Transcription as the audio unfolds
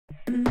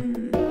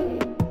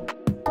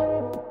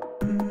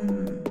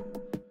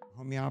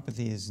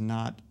homeopathy is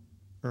not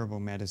herbal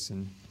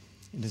medicine.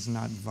 It is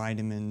not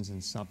vitamins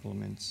and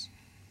supplements.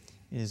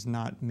 It is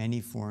not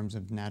many forms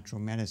of natural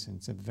medicine.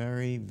 It's a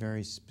very,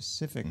 very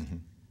specific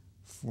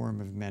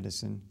form of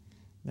medicine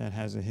that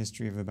has a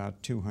history of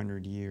about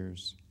 200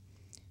 years.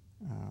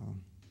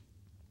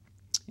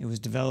 It was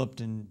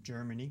developed in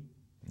Germany,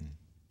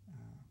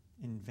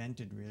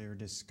 invented really, or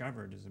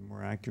discovered is a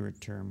more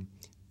accurate term,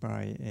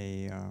 by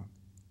a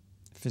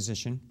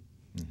physician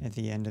at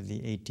the end of the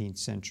 18th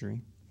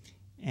century,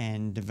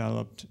 and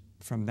developed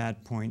from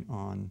that point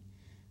on.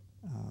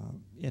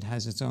 It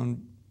has its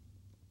own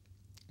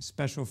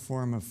special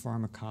form of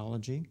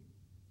pharmacology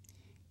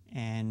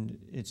and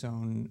its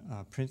own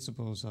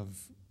principles of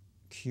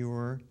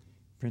cure,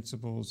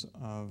 principles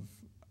of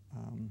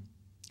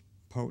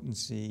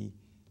potency,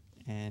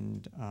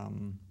 and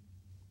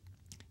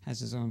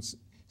has its own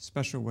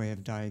special way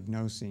of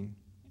diagnosing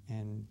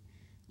and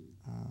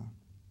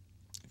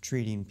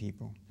treating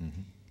people.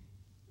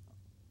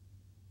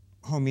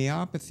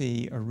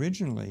 Homeopathy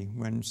originally,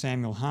 when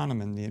Samuel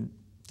Hahnemann, the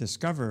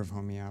discoverer of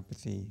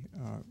homeopathy,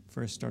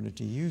 first started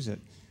to use it,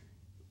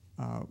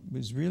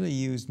 was really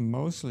used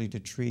mostly to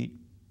treat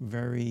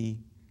very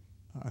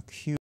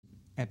acute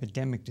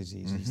epidemic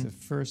diseases. The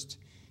first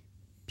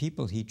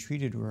people he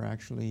treated were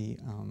actually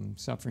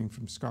suffering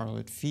from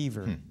scarlet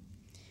fever.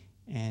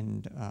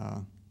 And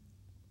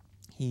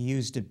he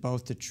used it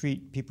both to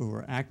treat people who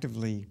were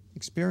actively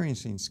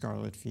experiencing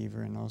scarlet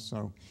fever and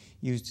also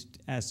used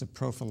it as a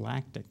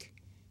prophylactic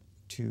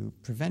to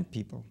prevent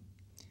people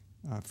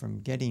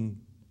from getting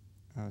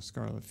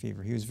scarlet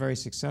fever. He was very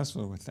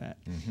successful with that.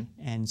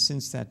 And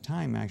since that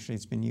time, actually,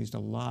 it's been used a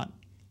lot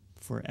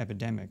for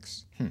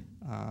epidemics.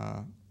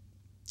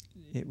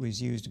 It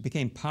was used, it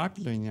became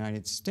popular in the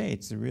United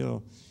States. The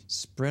real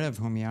spread of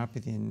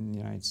homeopathy in the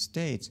United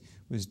States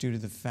was due to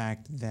the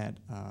fact that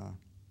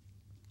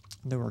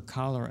there were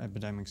cholera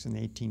epidemics in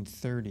the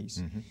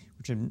 1830s,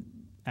 which had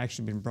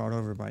actually been brought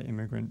over by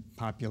immigrant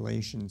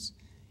populations.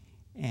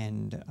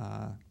 And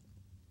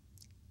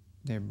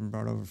they had been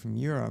brought over from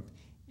Europe.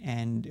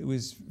 And it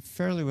was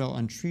fairly well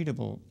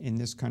untreatable in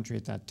this country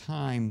at that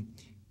time,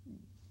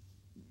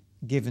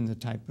 given the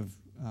type of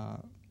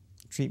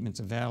treatments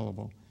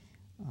available.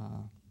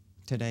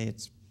 Today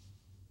it's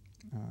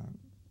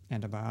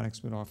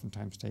antibiotics would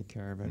oftentimes take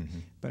care of it.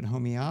 But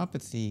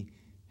homeopathy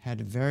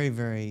had very,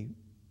 very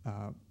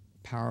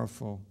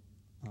powerful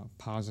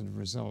positive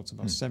results.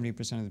 About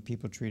 70% of the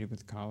people treated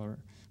with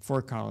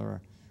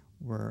cholera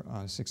were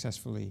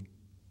successfully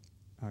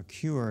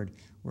cured,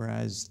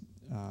 whereas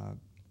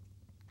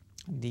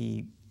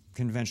the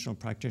conventional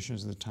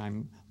practitioners of the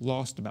time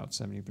lost about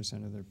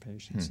 70% of their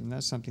patients. And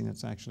that's something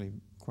that's actually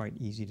quite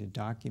easy to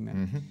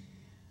document.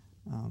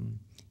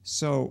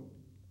 So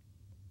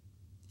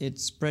it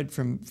spread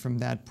from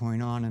that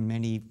point on, and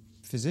many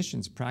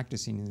physicians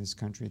practicing in this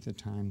country at the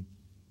time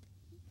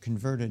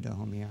converted to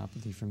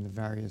homeopathy from the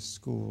various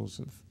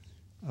schools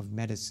of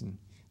medicine.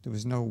 There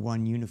was no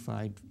one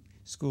unified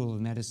school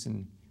of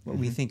medicine. What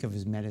we think of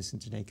as medicine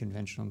today,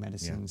 conventional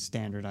medicine,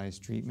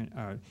 standardized treatment,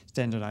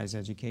 standardized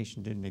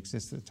education didn't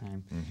exist at the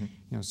time.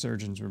 You know,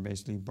 surgeons were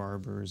basically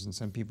barbers, and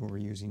some people were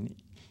using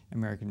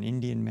American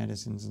Indian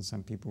medicines, and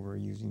some people were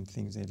using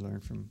things they'd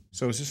learned from.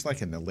 So is this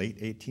like in the late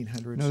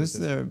 1800s? No, this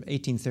is the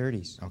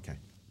 1830s. Okay.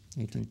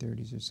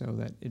 1830s or so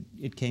that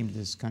it came to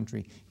this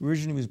country.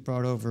 Originally, it was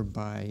brought over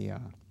by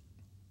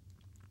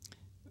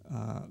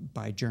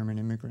German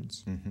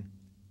immigrants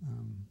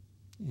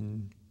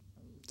in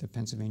the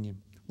Pennsylvania.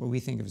 What we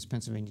think of as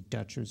Pennsylvania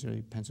Dutch was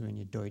really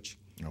Pennsylvania Deutsch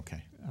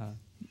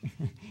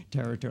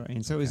territory.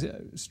 And so it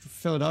was,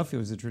 Philadelphia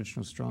was the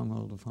traditional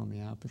stronghold of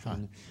homeopathy.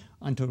 And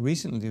until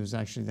recently, there was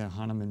actually the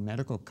Hahnemann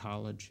Medical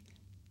College.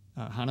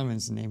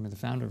 Hahnemann's the name of the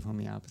founder of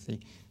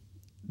homeopathy.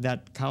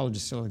 That college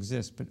still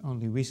exists, but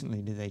only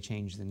recently did they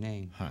change the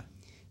name.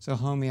 So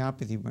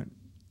homeopathy went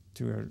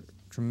through a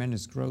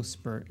tremendous growth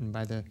spurt, and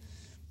by the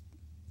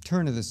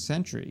turn of the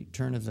century,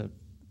 turn of the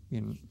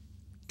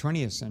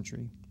 20th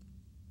century,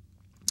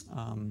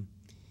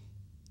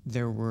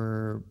 there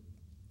were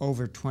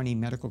over 20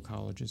 medical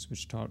colleges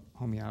which taught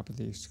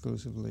homeopathy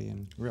exclusively,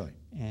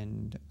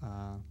 and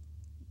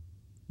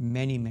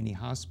many, many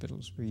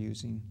hospitals were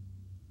using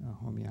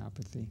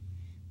homeopathy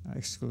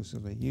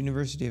exclusively.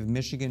 University of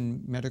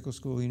Michigan Medical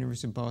School,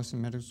 University of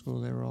Boston Medical School,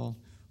 they were all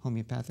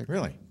homeopathic.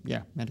 Really?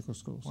 Yeah, medical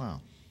schools.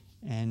 Wow.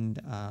 And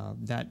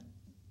that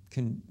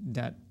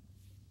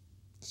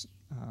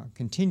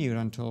continued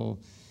until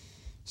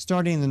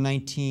starting in the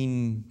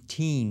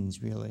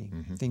 19-teens, really.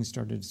 Things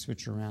started to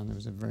switch around. There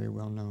was a very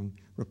well-known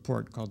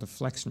report called the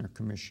Flexner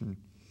Commission,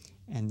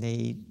 and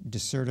they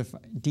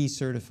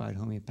decertified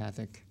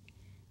homeopathic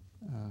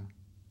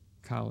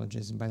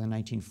colleges, and by the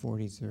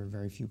 1940s there were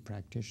very few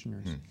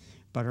practitioners.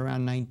 But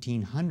around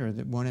 1900,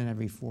 that 1 in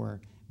every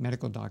 4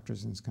 medical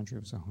doctors in this country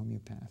was a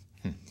homeopath.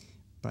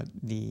 But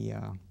the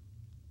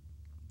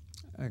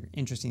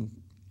interesting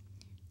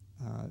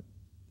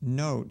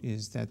note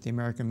is that the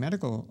American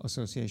Medical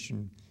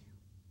Association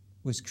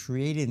was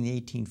created in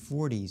the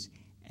 1840s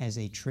as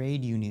a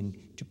trade union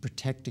to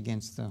protect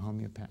against the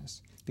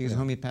homeopaths, because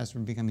homeopaths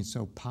were becoming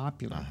so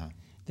popular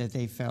that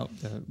they felt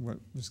what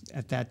was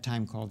at that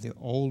time called the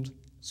old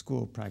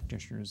school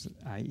practitioners,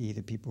 i.e.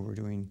 the people who were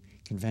doing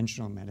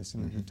conventional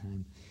medicine at the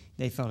time,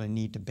 they felt a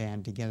need to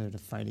band together to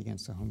fight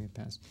against the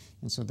homeopaths.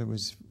 And so there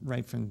was,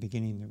 right from the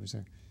beginning, there was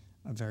a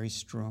very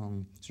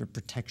strong sort of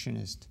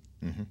protectionist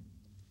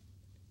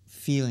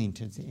feeling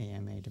to the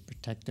AMA to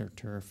protect their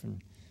turf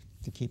and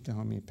to keep the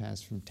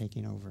homeopaths from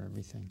taking over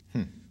everything.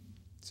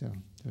 So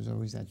there's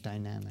always that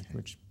dynamic,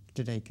 which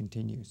today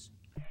continues.